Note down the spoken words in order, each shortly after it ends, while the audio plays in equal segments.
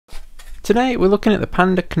Today we're looking at the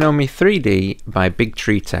Panda Knomi 3D by Big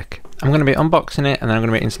Tree Tech. I'm going to be unboxing it and then I'm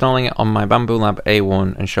going to be installing it on my Bambu Lab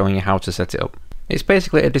A1 and showing you how to set it up. It's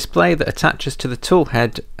basically a display that attaches to the tool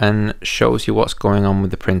head and shows you what's going on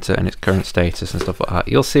with the printer and its current status and stuff like that.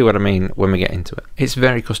 You'll see what I mean when we get into it. It's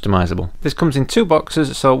very customizable. This comes in two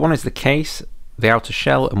boxes, so one is the case, the outer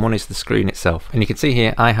shell, and one is the screen itself. And you can see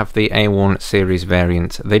here I have the A1 series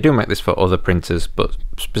variant. They do make this for other printers, but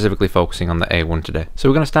specifically focusing on the A1 today. So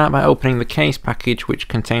we're going to start by opening the case package, which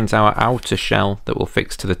contains our outer shell that will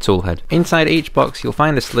fix to the tool head. Inside each box you'll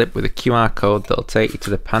find a slip with a QR code that'll take you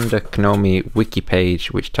to the Panda Knomi wiki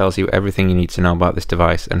page, which tells you everything you need to know about this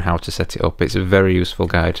device and how to set it up. It's a very useful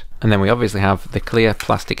guide. And then we obviously have the clear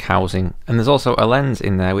plastic housing, and there's also a lens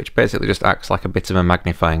in there which basically just acts like a bit of a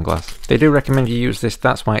magnifying glass. They do recommend you use this,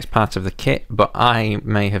 that's why it's part of the kit, but I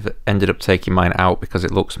may have ended up taking mine out because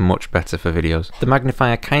it looks much better for videos. The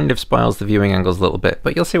magnifier kind of spoils the viewing angles a little bit,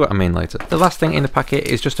 but you'll see what I mean later. The last thing in the packet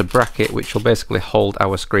is just a bracket which will basically hold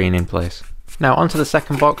our screen in place. Now onto the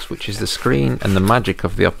second box, which is the screen and the magic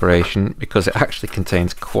of the operation, because it actually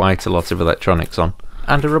contains quite a lot of electronics on.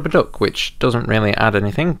 And a rubber duck, which doesn't really add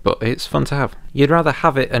anything, but it's fun to have. You'd rather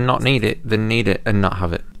have it and not need it than need it and not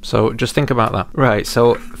have it. So just think about that. Right,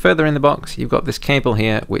 so further in the box you've got this cable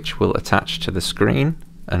here which will attach to the screen,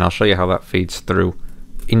 and I'll show you how that feeds through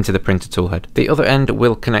into the printer toolhead. The other end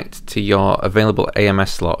will connect to your available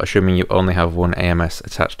AMS slot, assuming you only have one AMS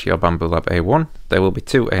attached to your Bambu Lab A1. There will be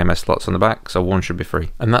two AMS slots on the back, so one should be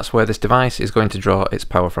free. And that's where this device is going to draw its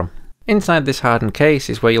power from. Inside this hardened case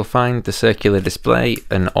is where you'll find the circular display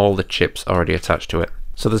and all the chips already attached to it.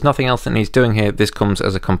 So there's nothing else that needs doing here, this comes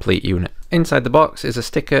as a complete unit. Inside the box is a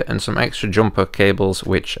sticker and some extra jumper cables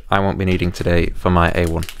which I won't be needing today for my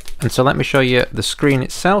A1. And so let me show you the screen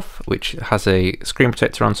itself, which has a screen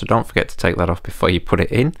protector on, so don't forget to take that off before you put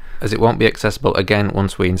it in, as it won't be accessible again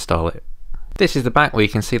once we install it. This is the back where you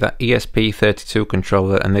can see that ESP32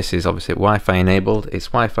 controller, and this is obviously Wi-Fi enabled. It's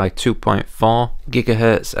Wi-Fi 2.4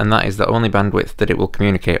 GHz, and that is the only bandwidth that it will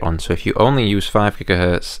communicate on. So if you only use 5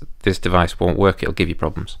 GHz, this device won't work, it'll give you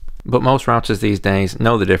problems. But most routers these days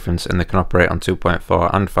know the difference and they can operate on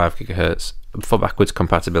 2.4 and 5 GHz for backwards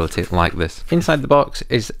compatibility like this. Inside the box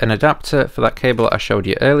is an adapter for that cable I showed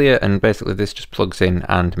you earlier, and basically this just plugs in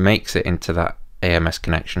and makes it into that AMS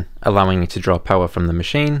connection, allowing you to draw power from the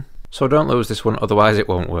machine. So don't lose this one, otherwise it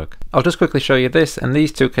won't work. I'll just quickly show you this, and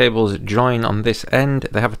these two cables join on this end.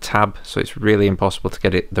 They have a tab, so it's really impossible to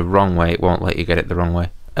get it the wrong way. It won't let you get it the wrong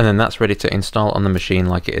way. And then that's ready to install on the machine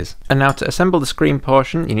like it is. And now to assemble the screen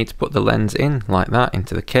portion, you need to put the lens in like that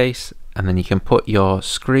into the case, and then you can put your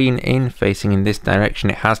screen in facing in this direction.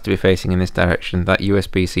 It has to be facing in this direction. That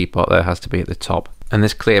USB-C port there has to be at the top. And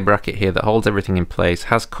this clear bracket here that holds everything in place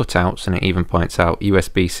has cutouts, and it even points out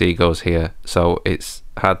USB-C goes here, so it's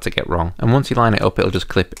hard to get wrong. And once you line it up, it'll just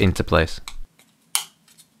clip into place.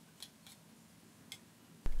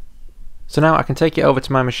 So now I can take it over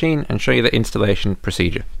to my machine and show you the installation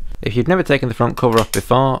procedure. If you've never taken the front cover off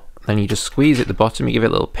before, then you just squeeze at the bottom, you give it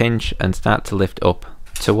a little pinch and start to lift up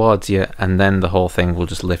towards you, and then the whole thing will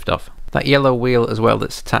just lift off. That yellow wheel as well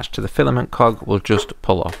that's attached to the filament cog will just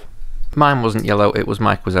pull off. Mine wasn't yellow, it was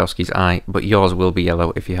Mike Wazowski's eye, but yours will be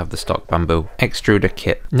yellow if you have the stock Bambu extruder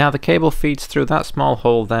kit. Now the cable feeds through that small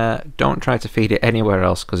hole there. Don't try to feed it anywhere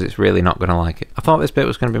else because it's really not going to like it. I thought this bit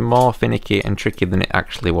was going to be more finicky and tricky than it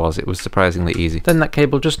actually was. It was surprisingly easy. Then that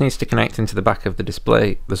cable just needs to connect into the back of the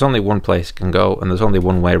display. There's only one place it can go, and there's only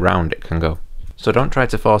one way round it can go. So don't try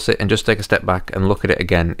to force it, and just take a step back and look at it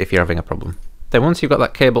again if you're having a problem. Then once you've got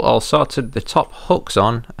that cable all sorted, the top hooks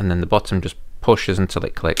on and then the bottom just pushes until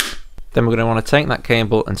it clicks. Then we're going to want to take that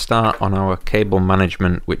cable and start on our cable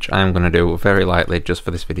management, which I am going to do very lightly just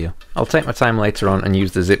for this video. I'll take my time later on and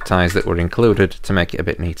use the zip ties that were included to make it a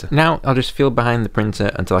bit neater. Now I'll just feel behind the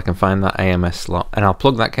printer until I can find that AMS slot, and I'll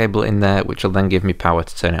plug that cable in there, which will then give me power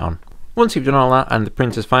to turn it on. Once you've done all that and the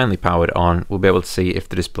printer's finally powered on, we'll be able to see if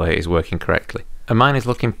the display is working correctly. And mine is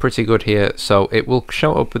looking pretty good here, so it will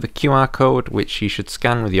show up with a QR code which you should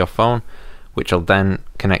scan with your phone, which will then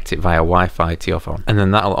connect it via Wi-Fi to your phone, and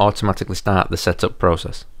then that'll automatically start the setup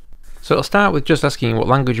process. So it'll start with just asking you what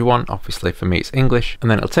language you want. Obviously for me it's English,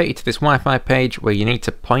 and then it'll take you to this Wi-Fi page where you need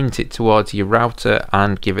to point it towards your router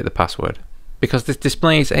and give it the password. Because this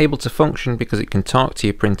display is able to function because it can talk to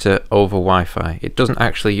your printer over Wi-Fi. It doesn't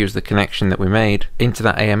actually use the connection that we made into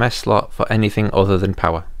that AMS slot for anything other than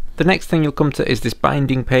power. The next thing you'll come to is this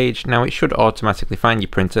binding page. Now it should automatically find your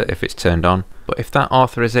printer if it's turned on, but if that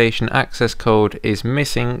authorization access code is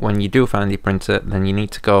missing when you do find your printer, then you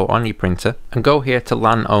need to go on your printer and go here to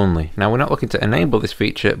LAN only. Now we're not looking to enable this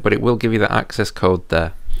feature, but it will give you the access code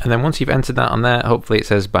there. And then once you've entered that on there, hopefully it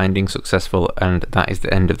says binding successful, and that is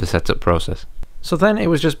the end of the setup process. So then it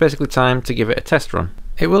was just basically time to give it a test run.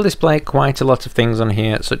 It will display quite a lot of things on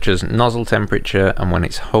here, such as nozzle temperature and when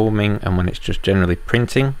it's homing and when it's just generally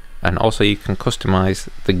printing, and also you can customize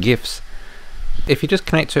the GIFs. If you just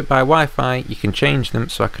connect to it by Wi-Fi, you can change them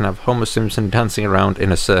so I can have Homer Simpson dancing around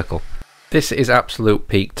in a circle. This is absolute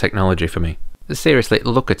peak technology for me. Seriously,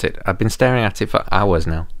 look at it. I've been staring at it for hours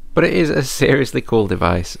now. But it is a seriously cool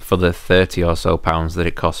device for the 30 or so pounds that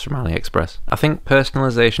it costs from AliExpress. I think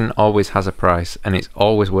personalization always has a price, and it's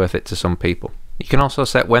always worth it to some people. You can also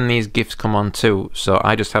set when these GIFs come on too, so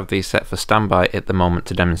I just have these set for standby at the moment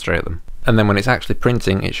to demonstrate them. And then when it's actually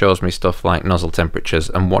printing, it shows me stuff like nozzle temperatures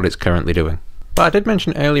and what it's currently doing. But I did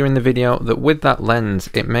mention earlier in the video that with that lens,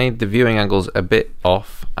 it made the viewing angles a bit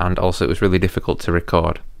off, and also it was really difficult to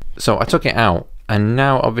record. So I took it out, and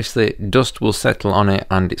now obviously dust will settle on it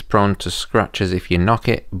and it's prone to scratches if you knock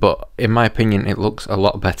it, but in my opinion it looks a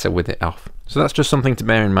lot better with it off. So that's just something to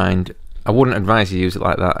bear in mind. I wouldn't advise you use it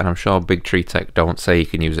like that, and I'm sure Big Tree Tech don't say you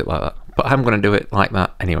can use it like that, but I'm going to do it like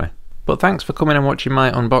that anyway. But thanks for coming and watching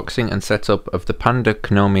my unboxing and setup of the Panda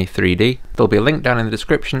Knomi 3D. There'll be a link down in the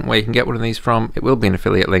description where you can get one of these from. It will be an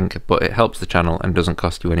affiliate link, but it helps the channel and doesn't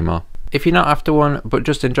cost you any more. If you're not after one, but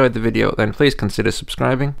just enjoyed the video, then please consider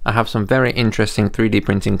subscribing. I have some very interesting 3D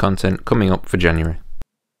printing content coming up for January.